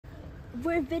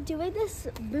we've been doing this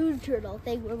moon turtle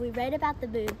thing where we write about the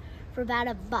moon for about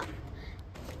a month.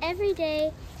 Every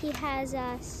day he has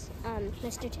us,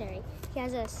 Mr. Terry, he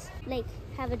has us like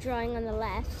have a drawing on the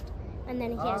left, and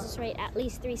then he has us write at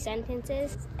least 3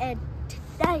 sentences. And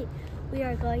tonight we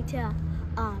are going to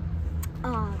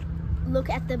look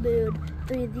at the moon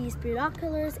through these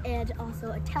binoculars and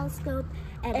also a telescope,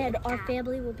 and our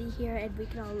family will be here and we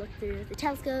can all look through the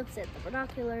telescopes and the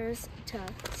binoculars to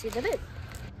see the moon.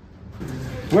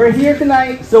 We're here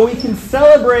tonight so we can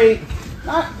celebrate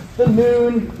not the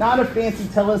moon, not a fancy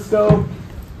telescope,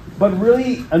 but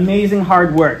really amazing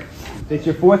hard work that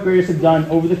your 4th graders have done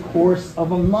over the course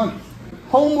of a month.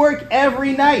 Homework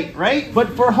every night, right? But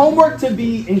for homework to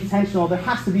be intentional, there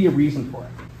has to be a reason for it.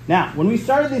 Now, when we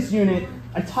started this unit,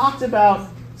 I talked about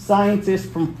scientists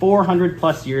from 400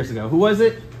 plus years ago. Who was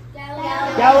it?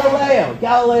 Galileo.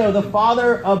 Galileo, the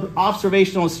father of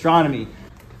observational astronomy.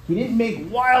 He didn't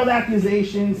make wild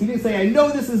accusations. He didn't say, I know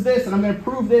this is this and I'm going to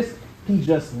prove this. He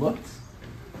just looked,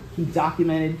 he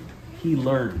documented, he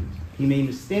learned. He made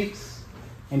mistakes,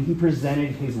 and he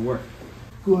presented his work.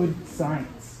 Good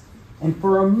science. And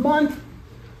for a month,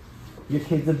 your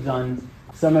kids have done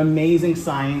some amazing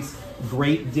science,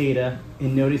 great data,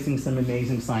 and noticing some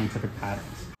amazing scientific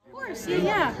patterns. Of course,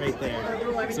 yeah. Right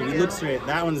there. So we look straight.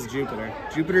 That one's Jupiter.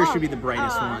 Jupiter should be the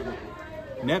brightest one.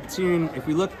 Neptune, if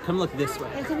we look, come look this way.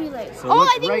 It could be like, So look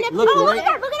I think right, Neptune. look Look right, at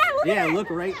that, look at that, look at yeah, that. look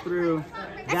right through.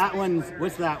 That one's,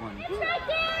 what's that one? It's right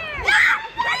there.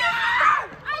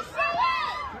 I see it.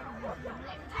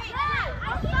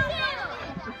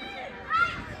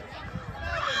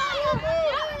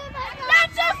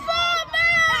 That's a full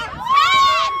moon.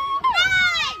 10,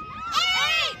 9,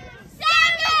 8,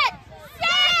 7,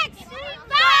 6,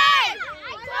 5,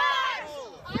 4.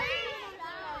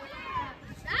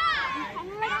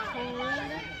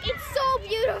 It's so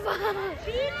beautiful.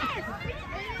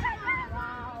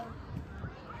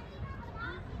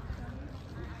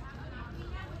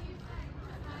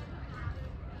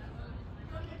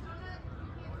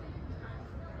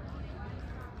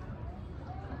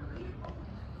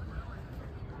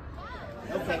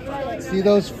 See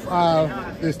those,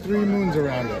 there's 3 moons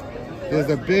around it. There's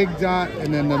a big dot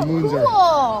and then the moons are...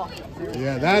 Cool.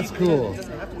 Yeah, that's cool.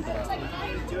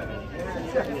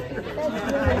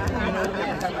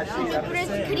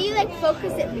 Could you like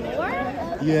focus it more?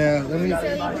 Yeah, let me... So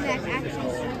you can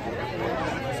actually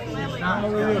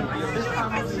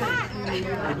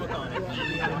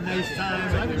Nice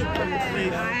time.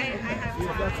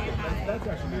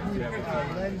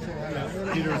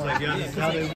 Peter's like, yeah,